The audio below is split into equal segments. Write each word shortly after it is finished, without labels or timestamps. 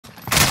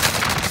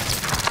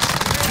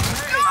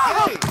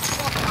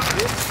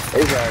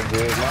It's all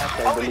good. Now I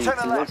can't Only believe 10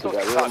 two left. inches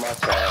got real on my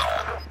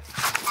side.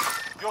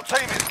 Your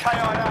team is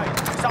KIA.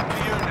 It's up to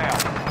you now.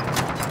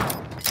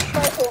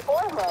 First and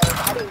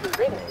foremost, I didn't do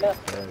really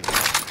nothing.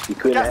 You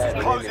couldn't Gas have is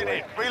it closing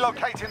anyway. in.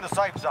 Relocating the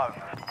safe zone.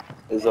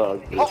 It's all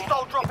good.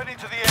 Hostile dropping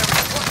into the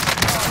area.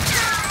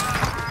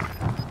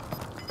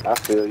 I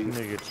feel you.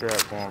 Nigga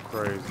trap going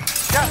crazy.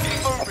 Gas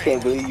is I moving.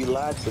 can't believe you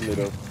lied to me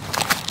though.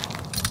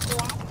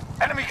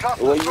 Enemy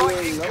cluster Well, you strike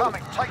ain't know.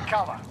 incoming. Take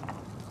cover.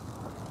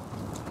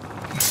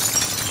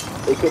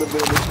 It could have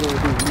been between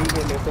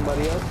me, him, and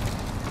somebody else.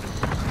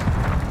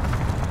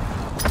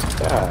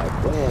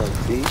 God damn,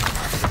 see?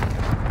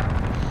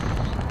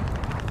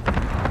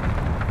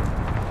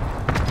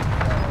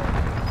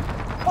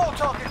 Four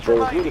targets So it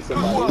was remaining. really Good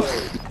somebody work.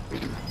 else.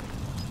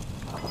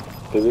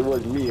 Because it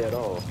wasn't me at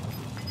all.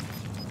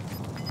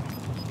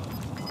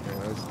 Yeah,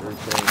 that's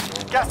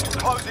 13. Gas is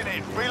closing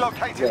in.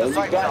 Relocating Yeah, the you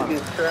safe got zone.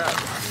 this trap.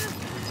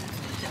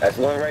 That's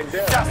one right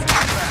there. Gas is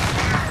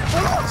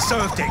inbound.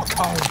 Served it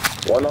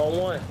cold. One on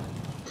one.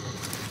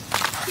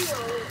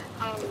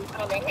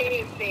 On the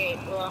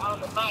headset, or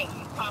on the mic,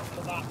 you talking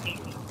about this.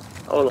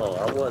 Hold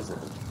on, I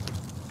wasn't.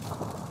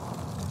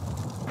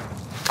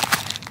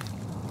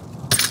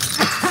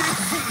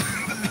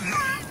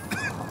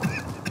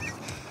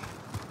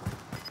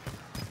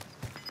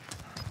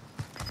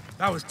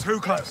 That was too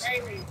close.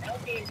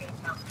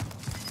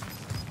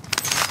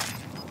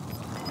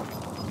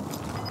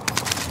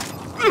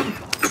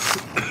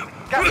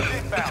 Gas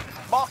is inbound.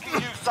 Marking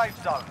you safe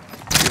zone.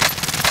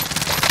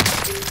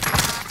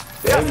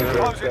 There Gas you is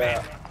go, closing in.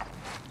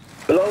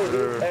 Blow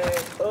his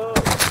ass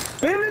up.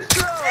 Finish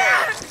him!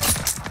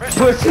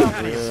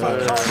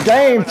 Pussy.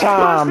 Game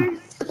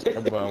time.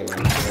 That boy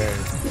went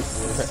crazy.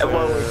 That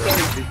boy was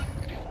crazy.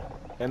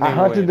 That I nigga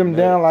hunted went them nuts.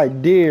 down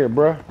like deer,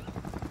 bruh.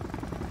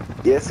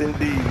 Yes,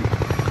 indeed.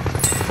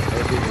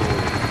 That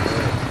nigga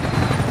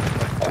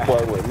That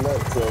boy went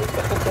nuts, so.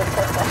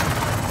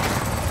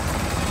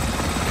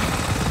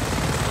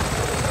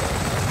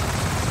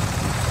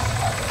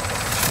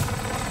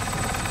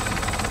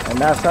 And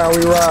that's how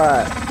we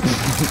ride.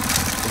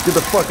 Get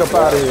the fuck up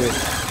out of here.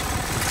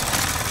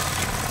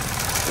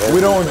 We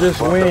don't just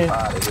win.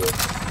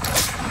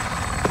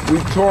 We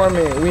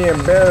torment. We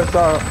embarrass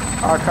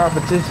our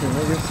competition,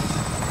 niggas.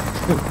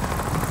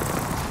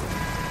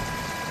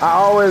 I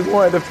always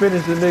wanted to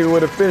finish the nigga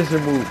with a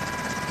finishing move.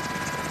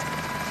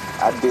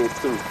 I did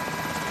too.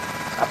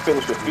 I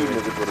finished a few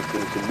niggas with a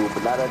finishing move,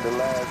 but not at the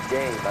last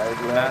game. Not at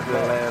the Not last the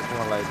last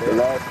one like that. The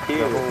last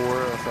kill. The whole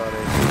world saw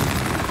that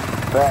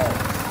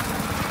Fast.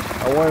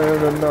 I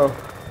wanted him to know.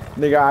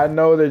 Nigga, I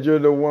know that you're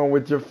the one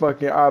with your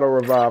fucking auto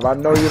revive. I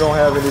know you don't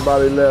have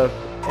anybody left.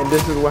 And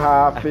this is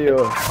how I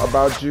feel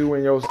about you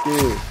and your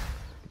skills.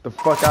 Get the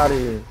fuck out of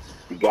here.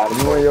 You got it.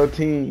 You and your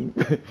team.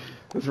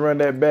 Let's run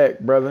that back,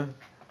 brother.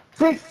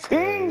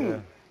 16! Yeah.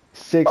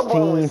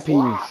 16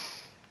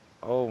 piece.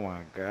 Oh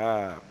my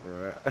god,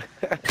 bro.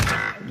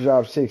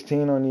 Drop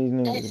 16 on these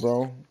niggas,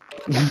 bro.